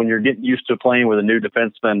I think when you're getting used to playing with a new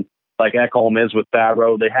defenseman like Ekholm is with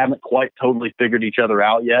Fabro, they haven't quite totally figured each other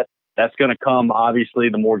out yet. That's going to come, obviously,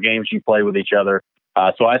 the more games you play with each other.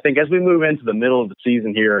 So I think as we move into the middle of the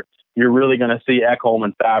season here, you're really going to see Ekholm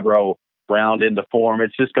and Fabro round into form.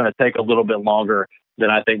 It's just going to take a little bit longer than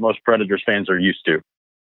I think most Predators fans are used to.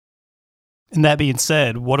 And that being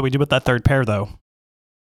said, what do we do with that third pair, though?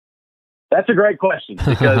 That's a great question,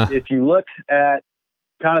 because if you look at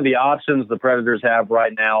kind of the options the Predators have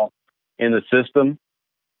right now in the system,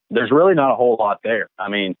 there's really not a whole lot there. I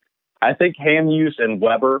mean, I think Hamhuis and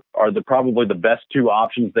Weber are probably the best two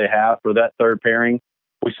options they have for that third pairing.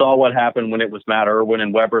 We saw what happened when it was Matt Irwin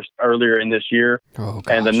and Weber earlier in this year,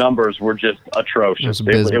 and the numbers were just atrocious.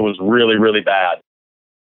 It was really, really bad.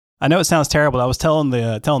 I know it sounds terrible. I was telling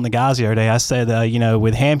the guys the other day, I said,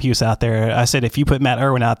 with Hamhuis out there, I said, if you put Matt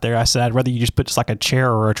Irwin out there, I said, I'd rather you just put just like a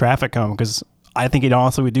chair or a traffic cone, because I think it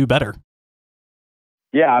honestly would do better.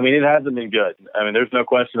 Yeah, I mean, it hasn't been good. I mean, there's no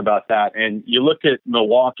question about that. And you look at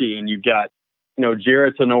Milwaukee and you've got,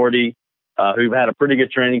 Jarrett Tenorti, who had a pretty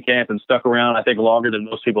good training camp and stuck around, I think, longer than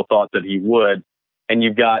most people thought that he would. And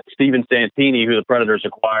you've got Steven Santini, who the Predators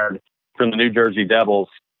acquired from the New Jersey Devils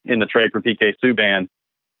in the trade for PK Subban.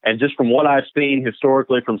 And just from what I've seen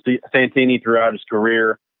historically from Santini throughout his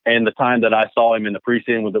career and the time that I saw him in the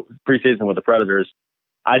preseason with the Predators,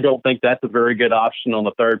 I don't think that's a very good option on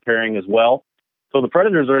the third pairing as well. So the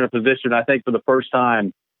Predators are in a position, I think, for the first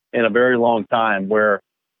time in a very long time where,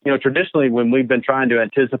 traditionally when we've been trying to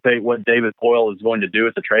anticipate what David Poile is going to do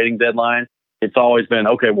at the trading deadline, it's always been,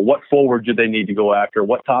 okay, well, what forward do they need to go after?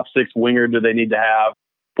 What top six winger do they need to have?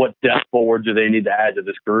 What depth forward do they need to add to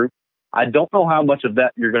this group? I don't know how much of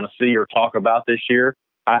that you're going to see or talk about this year.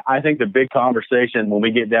 I think the big conversation when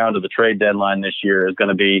we get down to the trade deadline this year is going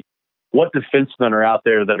to be what defensemen are out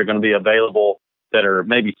there that are going to be available that are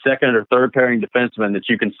maybe second or third pairing defensemen that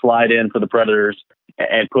you can slide in for the Predators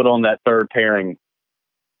and put on that third pairing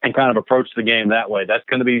and kind of approach the game that way. That's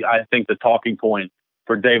going to be, I think, the talking point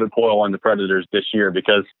for David Poile and the Predators this year,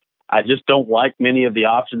 because I just don't like many of the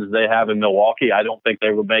options they have in Milwaukee. I don't think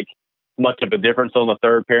they would make much of a difference on the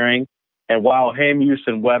third pairing. And while Hamhuis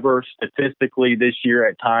and Weber statistically this year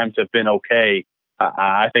at times have been okay,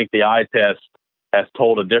 I think the eye test has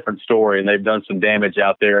told a different story, and they've done some damage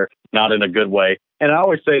out there, not in a good way. And I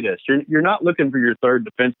always say this, you're not looking for your third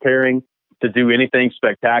defense pairing to do anything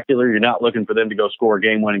spectacular. You're not looking for them to go score a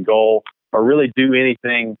game-winning goal or really do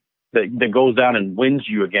anything that goes out and wins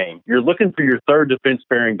you a game. You're looking for your third defense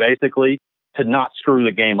pairing basically to not screw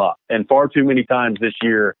the game up. And far too many times this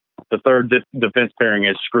year, the third defense pairing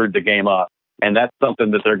has screwed the game up. And that's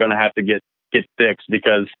something that they're going to have to get fixed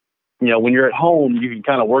because, when you're at home, you can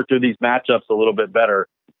kind of work through these matchups a little bit better.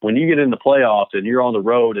 When you get in the playoffs and you're on the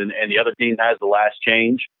road and the other team has the last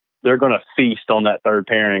change, they're going to feast on that third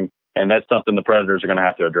pairing. And that's something the Predators are going to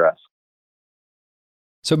have to address.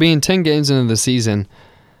 So being 10 games into the season,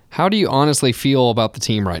 how do you honestly feel about the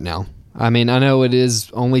team right now? I mean, I know it is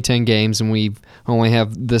only 10 games and we only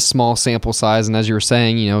have this small sample size. And as you were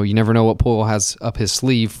saying, you never know what Poile has up his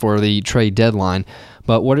sleeve for the trade deadline.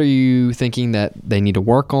 But what are you thinking that they need to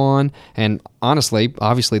work on? And honestly,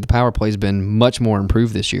 obviously, the power play has been much more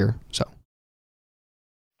improved this year. So,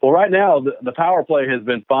 well, right now, the power play has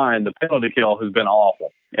been fine. The penalty kill has been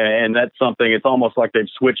awful. And that's something, it's almost like they've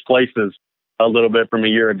switched places a little bit from a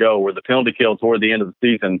year ago where the penalty kill toward the end of the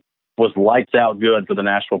season was lights out good for the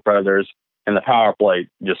Nashville Predators, and the power play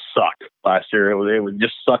just sucked last year. It would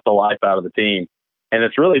just suck the life out of the team. And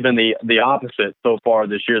it's really been the opposite so far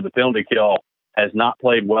this year. The penalty kill has not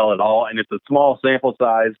played well at all, and it's a small sample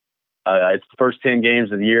size. It's the first 10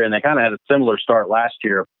 games of the year, and they kind of had a similar start last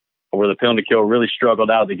year where the penalty kill really struggled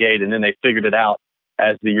out of the gate, and then they figured it out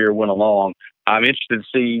as the year went along. I'm interested to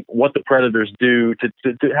see what the Predators do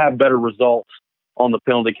to have better results on the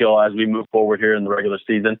penalty kill as we move forward here in the regular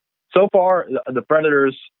season. So far, the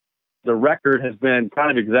Predators, the record has been kind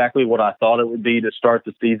of exactly what I thought it would be to start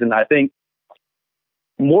the season. I think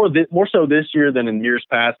more so this year than in years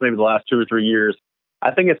past, maybe the last 2 or 3 years.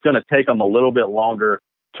 I think it's going to take them a little bit longer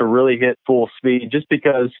to really hit full speed just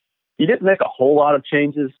because you didn't make a whole lot of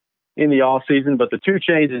changes in the offseason, but the 2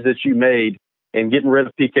 changes that you made in getting rid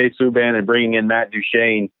of PK Subban and bringing in Matt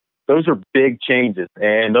Duchene, those are big changes,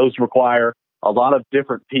 and those require a lot of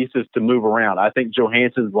different pieces to move around. I think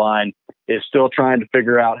Johansson's line is still trying to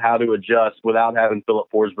figure out how to adjust without having Philip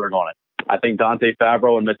Forsberg on it. I think Dante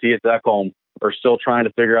Fabro and Matthias Ekholm are still trying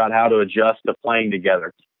to figure out how to adjust to playing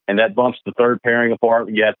together. And that bumps the third pairing apart.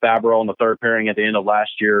 You had Fabro on the third pairing at the end of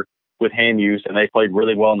last year with Hamhuis, and they played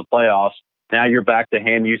really well in the playoffs. Now you're back to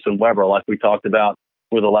Hamhuis and Weber, like we talked about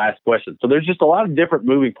with the last question. So there's just a lot of different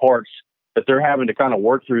moving parts that they're having to kind of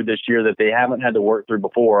work through this year that they haven't had to work through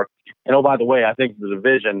before. And oh, by the way, I think the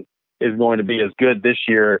division is going to be as good this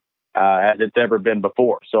year as it's ever been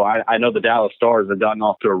before. So I know the Dallas Stars have gotten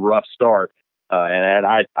off to a rough start. And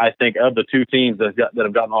I think of the 2 teams that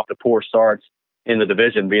have gotten off to poor starts in the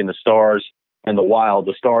division, being the Stars and the Wild,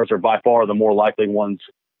 the Stars are by far the more likely ones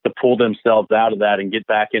to pull themselves out of that and get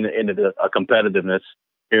back into a competitiveness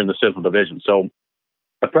here in the Central Division. So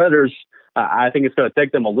the Predators, I think it's going to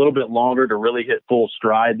take them a little bit longer to really hit full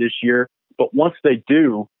stride this year. But once they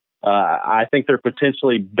do, I think they're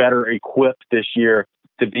potentially better equipped this year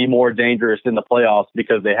to be more dangerous in the playoffs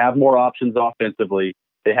because they have more options offensively.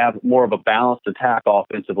 They have more of a balanced attack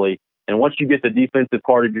offensively. And once you get the defensive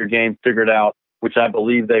part of your game figured out, which I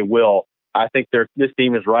believe they will, I think this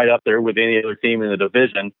team is right up there with any other team in the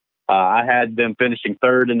division. I had them finishing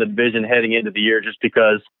third in the division heading into the year just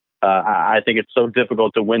because I think it's so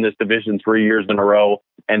difficult to win this division 3 years in a row,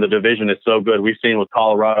 and the division is so good. We've seen with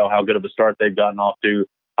Colorado how good of a start they've gotten off to.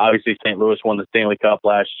 Obviously, St. Louis won the Stanley Cup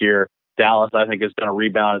last year. Dallas, I think, is going to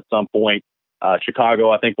rebound at some point.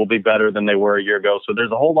 Chicago, I think, will be better than they were a year ago. So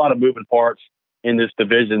there's a whole lot of moving parts in this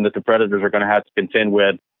division that the Predators are going to have to contend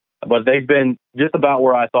with. But they've been just about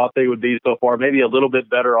where I thought they would be so far, maybe a little bit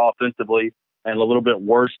better offensively and a little bit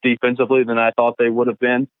worse defensively than I thought they would have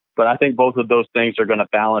been. But I think both of those things are going to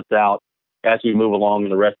balance out as we move along in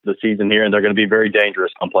the rest of the season here, and they're going to be very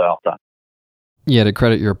dangerous come playoff time. Yeah, to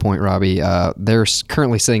credit your point, Robbie, they're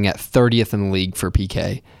currently sitting at 30th in the league for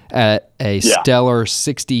PK at a stellar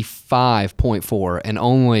 65.4, and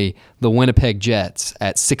only the Winnipeg Jets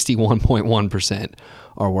at 61.1%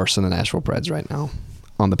 are worse than the Nashville Preds right now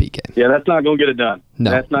on the PK. Yeah, that's not going to get it done.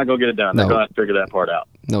 No. That's not going to get it done. They're going to have to figure that part out.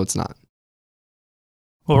 No, it's not.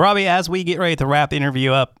 Well, Robbie, as we get ready to wrap the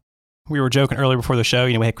interview up, we were joking earlier before the show.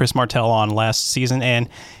 We had Chris Martel on last season, and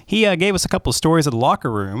he gave us a couple of stories of the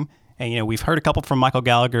locker room. And, we've heard a couple from Michael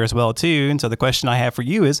Gallagher as well, too. And so the question I have for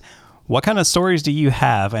you is, what kind of stories do you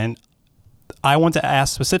have? And I want to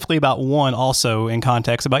ask specifically about one also in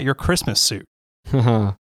context about your Christmas suit.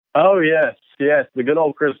 Oh, yes, the good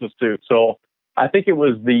old Christmas suit. So I think it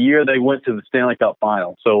was the year they went to the Stanley Cup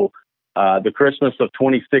Final. So the Christmas of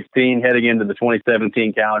 2016 heading into the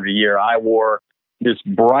 2017 calendar year, I wore this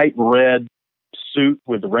bright red suit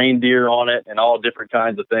with reindeer on it and all different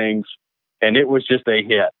kinds of things. And it was just a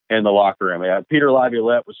hit in the locker room. Peter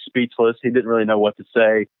Laviolette was speechless. He didn't really know what to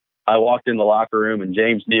say. I walked in the locker room and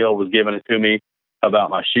James Neal was giving it to me about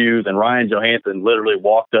my shoes. And Ryan Johansson literally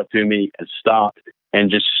walked up to me and stopped and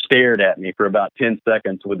just stared at me for about 10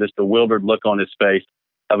 seconds with this bewildered look on his face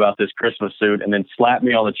about this Christmas suit, and then slapped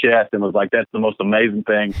me on the chest and was like, that's the most amazing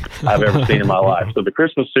thing I've ever seen in my life. So the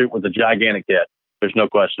Christmas suit was a gigantic hit. There's no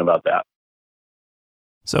question about that.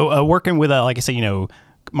 So working with, like I said,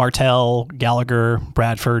 Martell, Gallagher,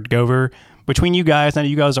 Bradford, Gover, between you guys, I know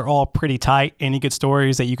you guys are all pretty tight. Any good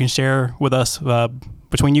stories that you can share with us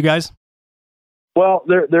between you guys? Well,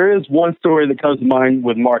 there is one story that comes to mind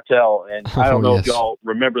with Martell, and I don't know if y'all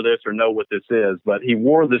remember this or know what this is, but he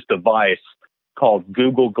wore this device called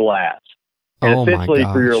Google Glass. And essentially,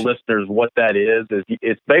 for your listeners, what that is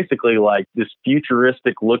it's basically like this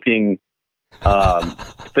futuristic looking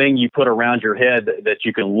thing you put around your head that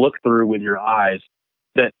you can look through with your eyes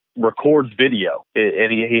that records video.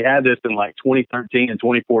 And he had this in like 2013 and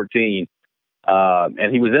 2014.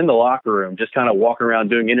 And he was in the locker room just kind of walking around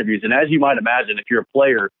doing interviews. And as you might imagine, if you're a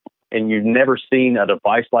player and you've never seen a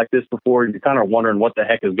device like this before, you're kind of wondering what the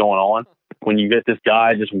heck is going on when you get this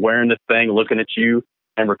guy just wearing this thing, looking at you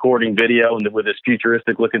and recording video and with this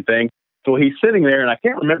futuristic looking thing. So he's sitting there, and I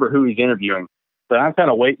can't remember who he's interviewing, but I'm kind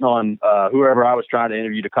of waiting on whoever I was trying to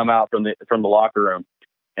interview to come out from the locker room.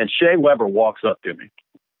 And Shea Weber walks up to me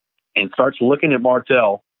and starts looking at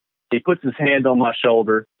Martell. He puts his hand on my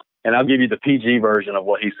shoulder, and I'll give you the PG version of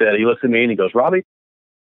what he said. He looks at me and he goes, Robbie,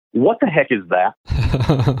 what the heck is that?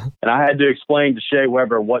 And I had to explain to Shea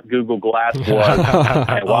Weber what Google Glass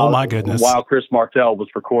was. Oh, my goodness. While Chris Martell was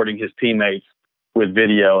recording his teammates with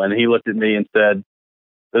video. And he looked at me and said,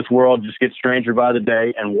 this world just gets stranger by the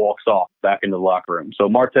day, and walks off back into the locker room. So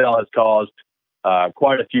Martell has caused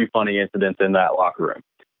quite a few funny incidents in that locker room.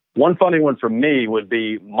 One funny one for me would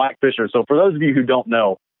be Mike Fisher. So for those of you who don't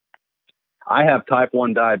know, I have type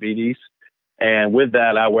 1 diabetes, and with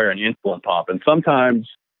that, I wear an insulin pump. And sometimes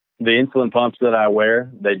the insulin pumps that I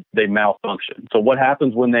wear, they malfunction. So what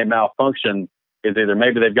happens when they malfunction is either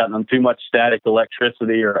maybe they've gotten too much static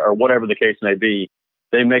electricity or whatever the case may be.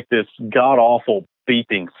 They make this god-awful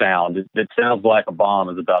beeping sound. It sounds like a bomb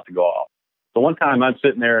is about to go off. So one time I'm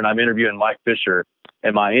sitting there and I'm interviewing Mike Fisher,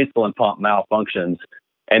 and my insulin pump malfunctions.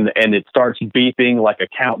 And it starts beeping like a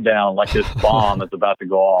countdown, like this bomb is about to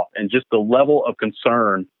go off. And just the level of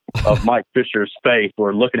concern of Mike Fisher's face,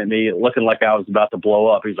 or looking at me, looking like I was about to blow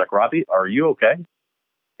up. He's like, Robbie, are you okay?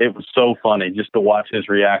 It was so funny just to watch his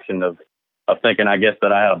reaction of thinking, I guess,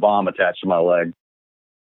 that I had a bomb attached to my leg.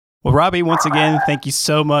 Well, Robbie, once again, thank you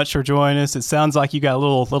so much for joining us. It sounds like you got a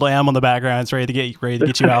little animal in the background. It's ready to get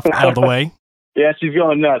you out of the way. Yeah, she's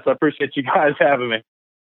going nuts. I appreciate you guys having me.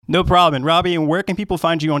 No problem. Robbie, and where can people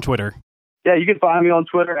find you on Twitter? Yeah, you can find me on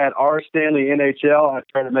Twitter at rstanleyNHL. I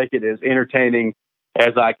try to make it as entertaining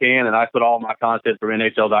as I can, and I put all my content from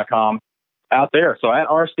NHL.com out there. So at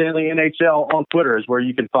rstanleyNHL on Twitter is where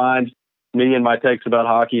you can find me and my takes about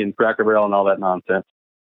hockey and Cracker Barrel and all that nonsense.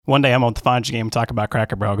 One day I'm going to find you game and talk about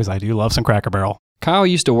Cracker Barrel, because I do love some Cracker Barrel. Kyle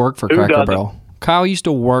used to work for Cracker Barrel. Kyle used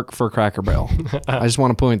to work for Cracker Barrel. I just want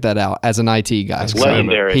to point that out as an IT guy.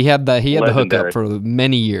 Legendary. He had the hookup for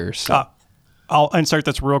many years. So. I'll insert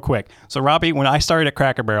this real quick. So, Robbie, when I started at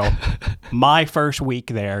Cracker Barrel, my first week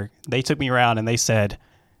there, they took me around and they said,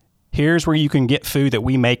 here's where you can get food that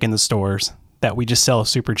we make in the stores that we just sell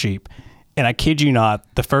super cheap. And I kid you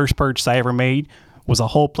not, the first purchase I ever made was a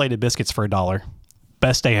whole plate of biscuits for $1.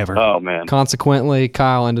 Best day ever. Oh, man. Consequently,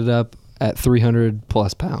 Kyle ended up at 300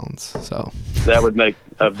 plus pounds. So that would make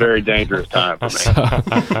a very dangerous time for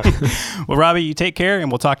me. Well, Robbie, you take care, and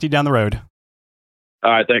we'll talk to you down the road.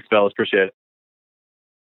 All right. Thanks, fellas. Appreciate it.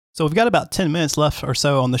 So we've got about 10 minutes left or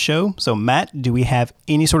so on the show. So, Matt, do we have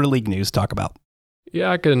any sort of league news to talk about?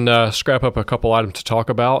 Yeah, I can scrap up a couple items to talk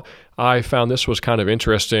about. I found this was kind of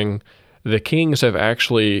interesting. The Kings have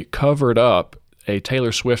actually covered up a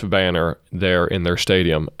Taylor Swift banner there in their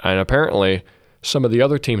stadium. And apparently some of the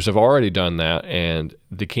other teams have already done that, and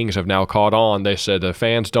the Kings have now caught on. They said the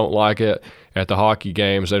fans don't like it at the hockey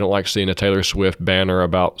games. They don't like seeing a Taylor Swift banner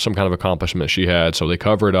about some kind of accomplishment she had, so they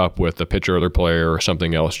cover it up with a picture of their player or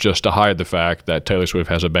something else just to hide the fact that Taylor Swift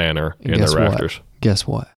has a banner in their rafters. Guess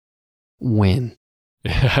what? Win.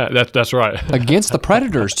 Yeah, that's right. Against the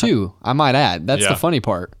Predators, too, I might add. That's the funny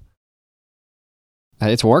part.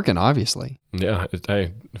 It's working, obviously. Yeah,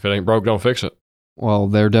 hey, if it ain't broke, don't fix it. Well,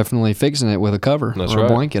 they're definitely fixing it with a cover or a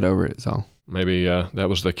blanket over it. So maybe that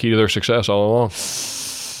was the key to their success all along.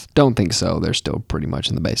 Don't think so. They're still pretty much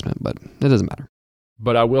in the basement, but it doesn't matter.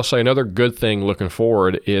 But I will say another good thing looking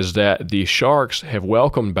forward is that the Sharks have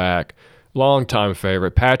welcomed back longtime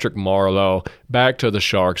favorite Patrick Marleau back to the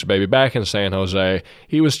Sharks, baby, back in San Jose.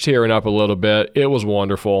 He was tearing up a little bit. It was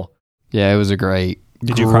wonderful. Yeah, it was a great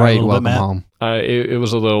cry a little welcome bit, Matt? home. It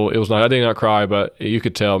was not, I did not cry, but you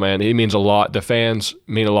could tell, man, he means a lot. The fans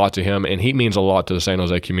mean a lot to him, and he means a lot to the San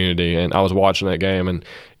Jose community. And I was watching that game, and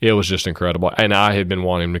it was just incredible. And I had been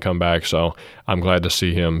wanting him to come back, so I'm glad to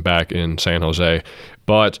see him back in San Jose.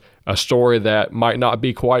 But a story that might not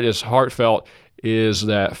be quite as heartfelt is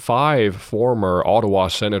that 5 former Ottawa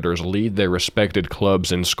Senators lead their respected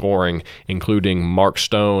clubs in scoring, including Mark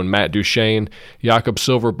Stone, Matt Duchene, Jakob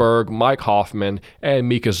Silverberg, Mike Hoffman, and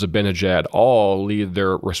Mika Zibanejad all lead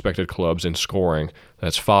their respected clubs in scoring.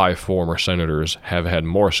 That's 5 former Senators have had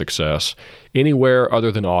more success anywhere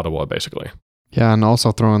other than Ottawa, basically. Yeah, and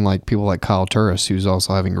also throwing like people like Kyle Turris, who's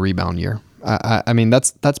also having a rebound year. I mean,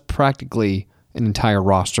 that's practically an entire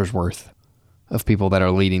roster's worth of people that are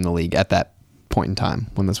leading the league at that point in time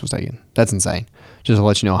when this was taken. That's insane. Just to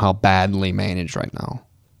let you know how badly managed right now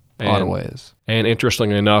Ottawa is. And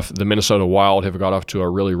interestingly enough, the Minnesota Wild have got off to a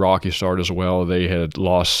really rocky start as well. They had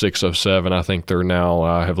lost 6 of 7. I think they're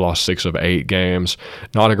now have lost 6 of 8 games.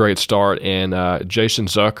 Not a great start. And Jason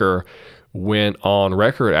Zucker went on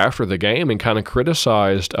record after the game and kind of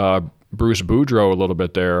criticized Bruce Boudreau a little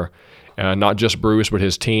bit there. Not just Bruce, but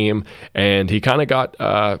his team. And he kind of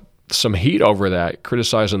got some heat over that,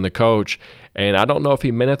 criticizing the coach. And I don't know if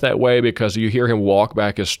he meant it that way, because you hear him walk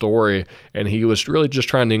back his story, and he was really just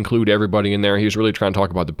trying to include everybody in there. He was really trying to talk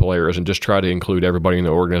about the players and just try to include everybody in the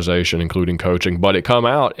organization, including coaching. But it come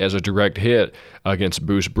out as a direct hit against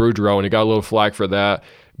Bruce Boudreau, and he got a little flack for that.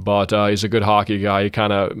 But he's a good hockey guy. He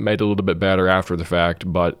kind of made it a little bit better after the fact.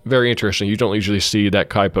 But very interesting. You don't usually see that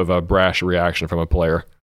type of a brash reaction from a player.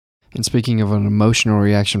 And speaking of an emotional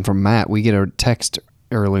reaction from Matt, we get a text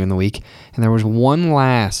earlier in the week, and there was one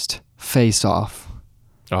last face-off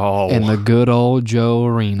in the good old Joe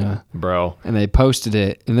Arena. Bro. And they posted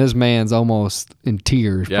it, and this man's almost in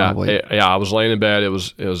tears probably. Yeah, I was laying in bed. It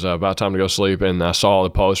was about time to go sleep, and I saw the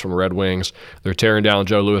post from Red Wings. They're tearing down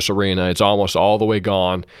Joe Louis Arena. It's almost all the way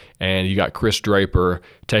gone, and you got Chris Draper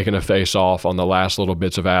taking a face-off on the last little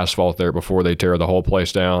bits of asphalt there before they tear the whole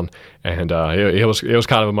place down. And it was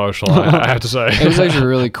kind of emotional, I have to say. It was actually a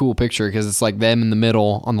really cool picture, because it's like them in the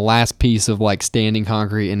middle on the last piece of like standing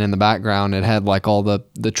concrete, and in the background it had like all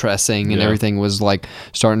the trussing and everything was like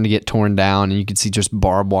starting to get torn down, and you could see just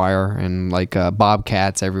barbed wire and like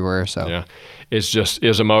bobcats everywhere. So yeah,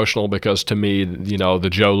 it's emotional, because to me, the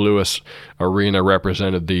Joe Louis Arena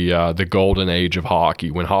represented the golden age of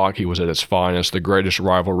hockey, when hockey was at its finest, the greatest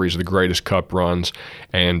rivalries, the greatest cup runs,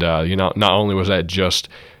 and not only was that just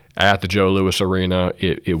at the Joe Louis Arena,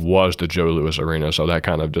 it was the Joe Louis Arena. So that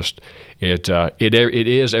kind of just it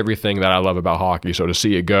is everything that I love about hockey. So to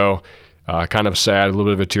see it go, kind of sad, a little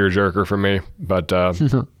bit of a tearjerker for me, but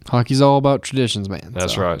hockey's all about traditions, man.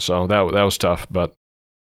 That's right. So that was tough, but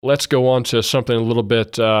let's go on to something a little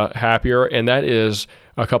bit happier, and that is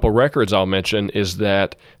a couple records I'll mention. Is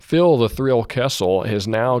that Phil the Thrill Kessel has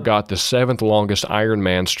now got the 7th longest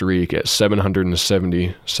Ironman streak at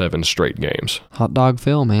 777 straight games. Hot dog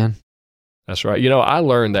Phil, man. That's right. I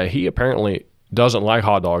learned that he apparently doesn't like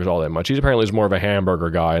hot dogs all that much. He's apparently more of a hamburger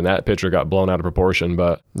guy, and that picture got blown out of proportion,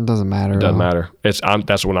 but it doesn't matter. It doesn't matter.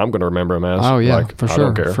 That's what I'm going to remember him as. Oh yeah, for I sure,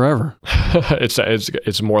 don't care. forever.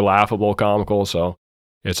 It's more laughable, comical, so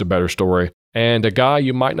it's a better story. And a guy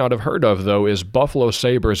you might not have heard of, though, is Buffalo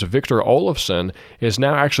Sabres' Victor Olofsson is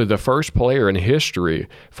now actually the first player in history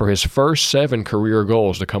for his first 7 career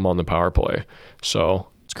goals to come on the power play. So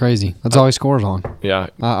it's crazy. That's all he scores on. Yeah.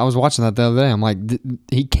 I was watching that the other day. I'm like,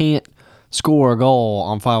 he can't score a goal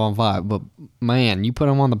on 5-on-5, but man, you put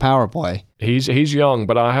him on the power play. He's young,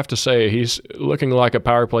 but I have to say he's looking like a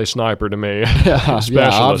power play sniper to me. Yeah,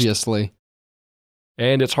 obviously.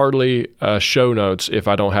 And it's hardly show notes if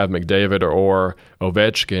I don't have McDavid or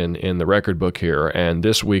Ovechkin in the record book here. And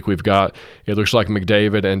this week it looks like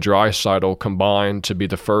McDavid and Draisaitl combined to be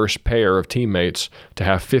the first pair of teammates to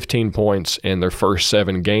have 15 points in their first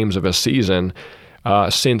 7 games of a season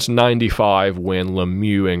since '95, when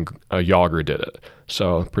Lemieux and Jágr did it.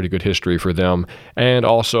 So pretty good history for them. And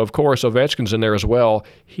also, of course, Ovechkin's in there as well.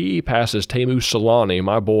 He passes Teemu Selanne,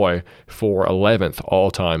 my boy, for 11th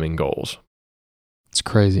all-time in goals. It's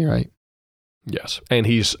crazy, right? Yes, and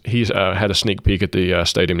he's had a sneak peek at the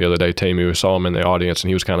stadium the other day. Teemu saw him in the audience, and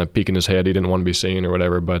he was kind of peeking his head. He didn't want to be seen or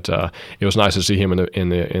whatever, but it was nice to see him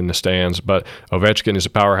in the stands. But Ovechkin is a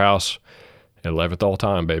powerhouse, 11th all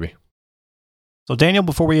time, baby. So Daniel,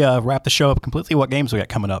 before we wrap the show up completely, what games we got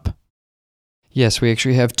coming up? Yes, we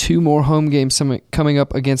actually have 2 more home games coming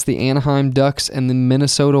up against the Anaheim Ducks and the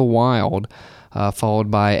Minnesota Wild, followed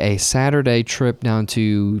by a Saturday trip down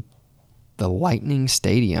to the Lightning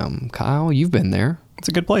Stadium. Kyle, you've been there. It's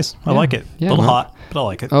a good place. I like it. Yeah, a little hot, but I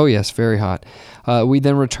like it. Oh, yes, very hot. We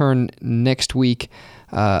then return next week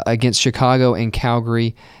against Chicago and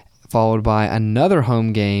Calgary, followed by another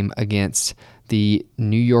home game against the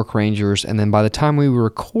New York Rangers. And then by the time we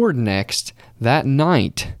record next, that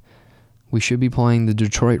night, we should be playing the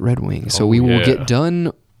Detroit Red Wings. So we will get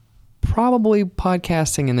done probably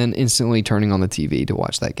podcasting and then instantly turning on the TV to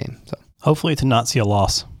watch that game. So hopefully to not see a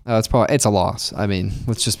loss. It's a loss. I mean,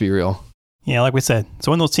 let's just be real. Yeah, like we said,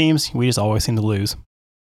 so in those teams, we just always seem to lose.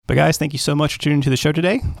 But guys, thank you so much for tuning into the show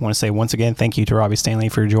today. I want to say once again, thank you to Robbie Stanley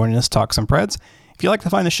for joining us, Talk Some Preds. If you'd like to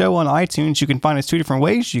find the show on iTunes, you can find us 2 different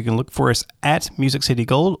ways. You can look for us at Music City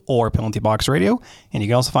Gold or Penalty Box Radio, and you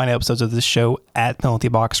can also find episodes of this show at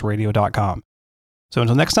penaltyboxradio.com. So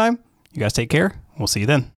until next time, you guys take care. We'll see you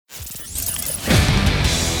then.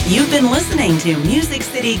 You've been listening to Music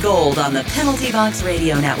City Gold on the Penalty Box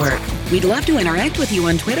Radio Network. We'd love to interact with you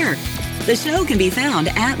on Twitter. The show can be found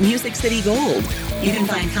at Music City Gold. You can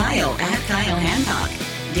find Kyle at Kyle Hancock,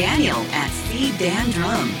 Daniel at C Dan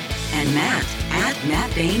Drum, and Matt at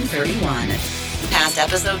Matt Bain 31. Past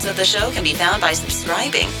episodes of the show can be found by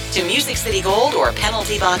subscribing to Music City Gold or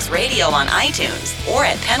Penalty Box Radio on iTunes or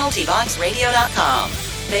at penaltyboxradio.com.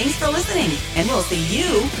 Thanks for listening, and we'll see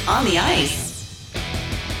you on the ice.